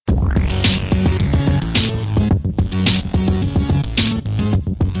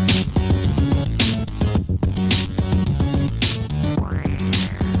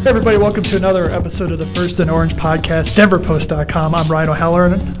everybody, welcome to another episode of the First and Orange podcast, denverpost.com. I'm Ryan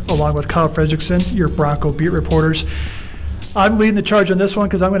O'Halloran, along with Kyle Fredrickson, your Bronco beat reporters. I'm leading the charge on this one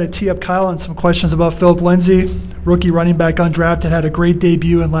because I'm going to tee up Kyle on some questions about Phillip Lindsay, rookie running back undrafted, had a great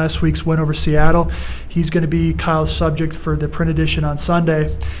debut in last week's win over Seattle. He's going to be Kyle's subject for the print edition on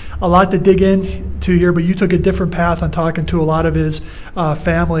Sunday. A lot to dig into here, but you took a different path on talking to a lot of his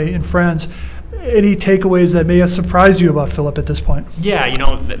family and friends. Any takeaways that may have surprised you about Phillip at this point?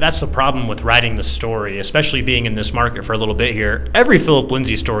 Yeah, that's the problem with writing the story, especially being in this market for a little bit here. Every Phillip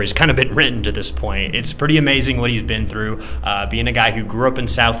Lindsay story has kind of been written to this point. It's pretty amazing what he's been through. Being a guy who grew up in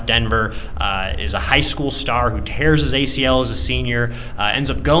South Denver, is a high school star who tears his ACL as a senior, ends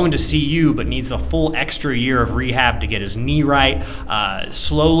up going to CU but needs a full extra year of rehab to get his knee right.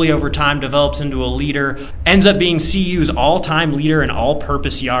 Slowly over time develops into a leader, ends up being CU's all-time leader in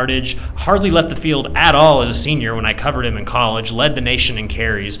all-purpose yardage, hardly left the field at all as a senior when I covered him in college, led the nation in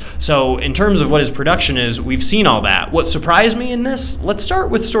carries. So in terms of what his production is, we've seen all that. What surprised me in this, let's start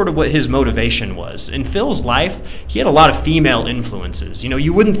with sort of what his motivation was. In Phil's life, he had a lot of female influences.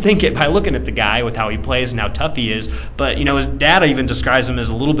 You wouldn't think it by looking at the guy with how he plays and how tough he is, but his dad even describes him as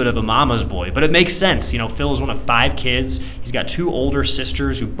a little bit of a mama's boy. But it makes sense. Phil is one of 5 kids. He's got 2 older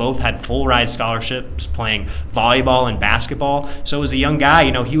sisters who both had full ride scholarships playing volleyball and basketball. So as a young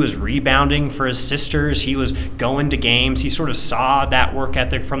guy, he was rebounding for his sisters. He was going to games. He sort of saw that work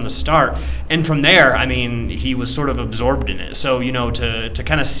ethic from the start. And from there, he was sort of absorbed in it. So, to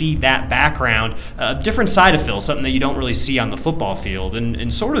kind of see that background, a different side of Phil, something that you don't really see on the football field.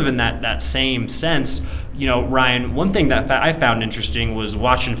 And sort of in that same sense, Ryan, one thing that I found interesting was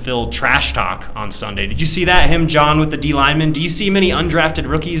watching Phil trash talk on Sunday. Did you see that? Him, John, with the D lineman? Do you see many undrafted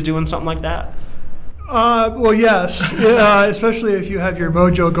rookies doing something like that? Well, yes, especially if you have your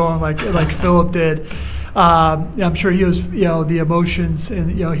mojo going like Phillip did. I'm sure he was, the emotions,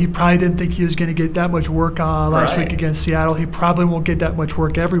 and he probably didn't think he was going to get that much work last week against Seattle. He probably won't get that much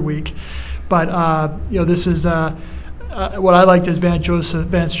work every week, but this is what I liked is Vance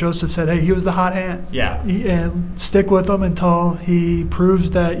Joseph said, hey, he was the hot hand. Yeah. And stick with him until he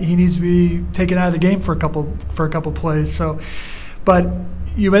proves that he needs to be taken out of the game for a couple plays. So, but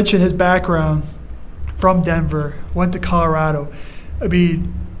you mentioned his background. From Denver, went to Colorado.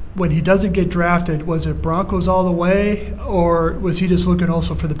 When he doesn't get drafted, was it Broncos all the way, or was he just looking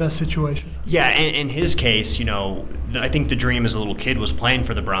also for the best situation? Yeah, in his case, I think the dream as a little kid was playing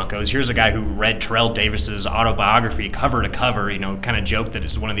for the Broncos. Here's a guy who read Terrell Davis's autobiography cover to cover, kind of joked that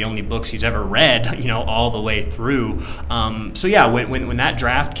it's one of the only books he's ever read, all the way through. So yeah, when that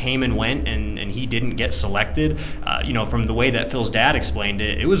draft came and went and he didn't get selected, from the way that Phil's dad explained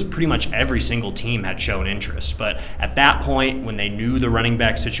it, it was pretty much every single team had shown interest. But at that point, when they knew the running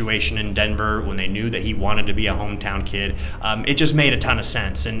back situation in Denver, when they knew that he wanted to be a hometown kid, it just made a ton of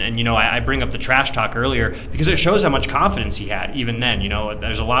sense. And I bring up the trash talk earlier because it shows how much confidence he had even then.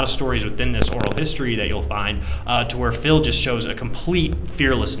 There's a lot of stories within this oral history that you'll find to where Phil just shows a complete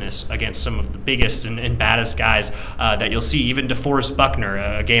fearlessness against some of the biggest and baddest guys that you'll see. Even DeForest Buckner,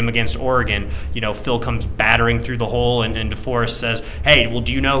 a game against Oregon, Phil comes battering through the hole and DeForest says, hey, well,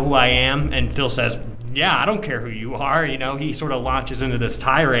 do you know who I am? And Phil says, yeah, I don't care who you are. He sort of launches into this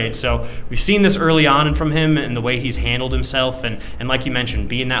tirade. So we've seen this early on from him and the way he's handled himself. And like you mentioned,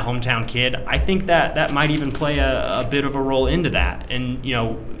 being that hometown kid, I think that might even play a bit of a role into that. And,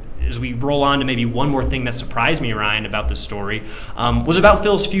 as we roll on to maybe one more thing that surprised me, Ryan, about this story, was about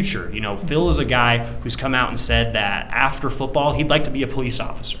Phil's future. Phil is a guy who's come out and said that after football, he'd like to be a police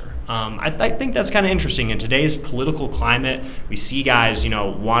officer. I think that's kind of interesting. In today's political climate, we see guys,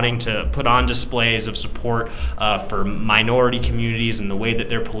 wanting to put on displays of support for minority communities and the way that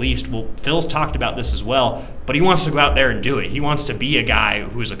they're policed. Well, Phil's talked about this as well, but he wants to go out there and do it. He wants to be a guy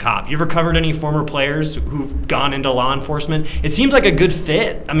who's a cop. You ever covered any former players who've gone into law enforcement? It seems like a good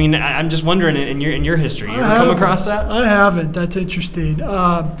fit. I'm just wondering in your history, you ever come across that? I haven't. That's interesting.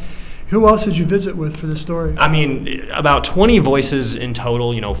 Who else did you visit with for this story? About 20 voices in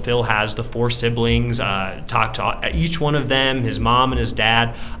total. Phil has the 4 siblings, talked to each one of them, his mom and his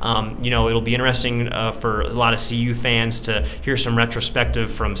dad. It'll be interesting for a lot of CU fans to hear some retrospective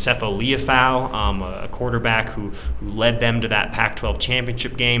from Sefo Liufau, a quarterback who led them to that Pac-12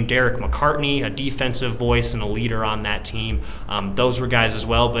 championship game. Derek McCartney, a defensive voice and a leader on that team. Those were guys as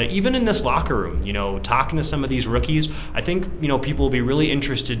well. But even in this locker room, talking to some of these rookies, I think, people will be really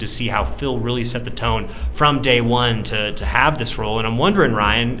interested to see how how Phil really set the tone from day one to have this role. And I'm wondering,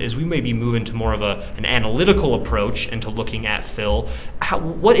 Ryan, as we maybe move into more of an analytical approach into looking at Phil,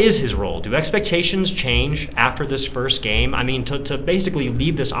 what is his role? Do expectations change after this first game? I mean, to basically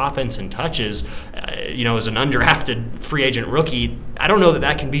lead this offense in touches, as an undrafted free agent rookie, I don't know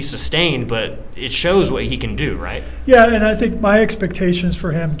that can be sustained, but it shows what he can do, right? Yeah, and I think my expectations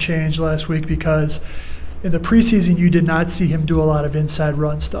for him changed last week because in the preseason you did not see him do a lot of inside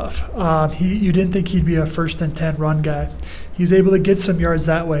run stuff. You didn't think he'd be a 1st and 10 run guy. He's able to get some yards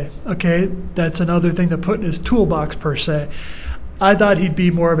that way. Okay, that's another thing to put in his toolbox per se. I thought he'd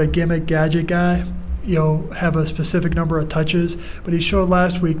be more of a gimmick gadget guy, have a specific number of touches, but he showed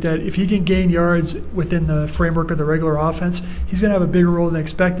last week that if he can gain yards within the framework of the regular offense, he's going to have a bigger role than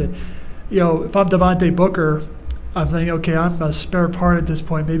expected. If I'm Devontae Booker, I'm thinking, okay, I'm a spare part at this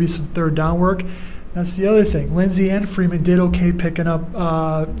point, maybe some third down work. That's the other thing. Lindsey and Freeman did okay picking up,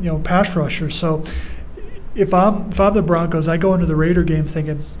 pass rushers. So if I'm the Broncos, I go into the Raider game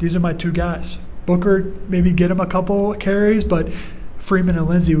thinking these are my two guys. Booker, maybe get him a couple carries, but Freeman and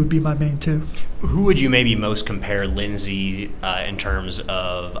Lindsey would be my main two. Who would you maybe most compare Lindsey in terms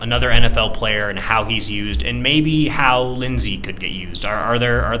of another NFL player and how he's used, and maybe how Lindsey could get used? Are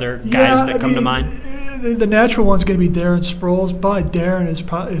there guys that come to mind? The natural one's going to be Darren Sproles, but Darren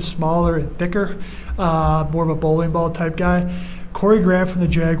is smaller and thicker, more of a bowling ball type guy. Corey Grant from the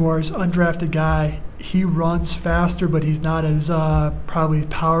Jaguars, undrafted guy. He runs faster, but he's not as probably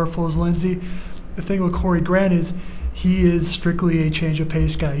powerful as Lindsey. The thing with Corey Grant is he is strictly a change of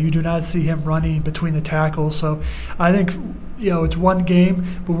pace guy. You do not see him running between the tackles. So I think it's one game,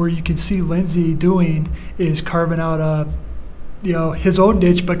 but where you can see Lindsey doing is carving out his own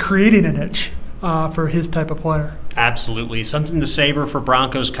niche, but creating a niche for his type of player. Absolutely. Something to savor for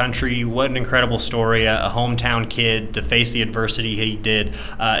Broncos country. What an incredible story. A hometown kid to face the adversity he did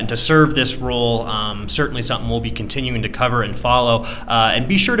and to serve this role. Certainly something we'll be continuing to cover and follow. And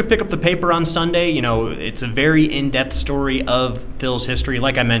be sure to pick up the paper on Sunday. It's a very in-depth story of Phil's history.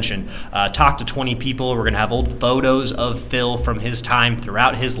 Like I mentioned, talk to 20 people. We're going to have old photos of Phil from his time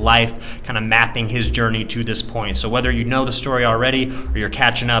throughout his life, kind of mapping his journey to this point. So whether you know the story already or you're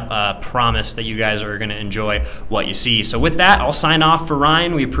catching up, promise that you guys are going to enjoy what you see. So with that, I'll sign off for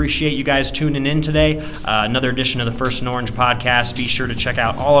Ryan. We appreciate you guys tuning in today. Another edition of the First and Orange podcast. Be sure to check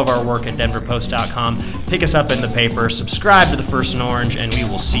out all of our work at denverpost.com. Pick us up in the paper, subscribe to the First and Orange, and we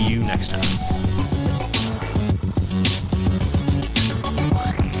will see you next time.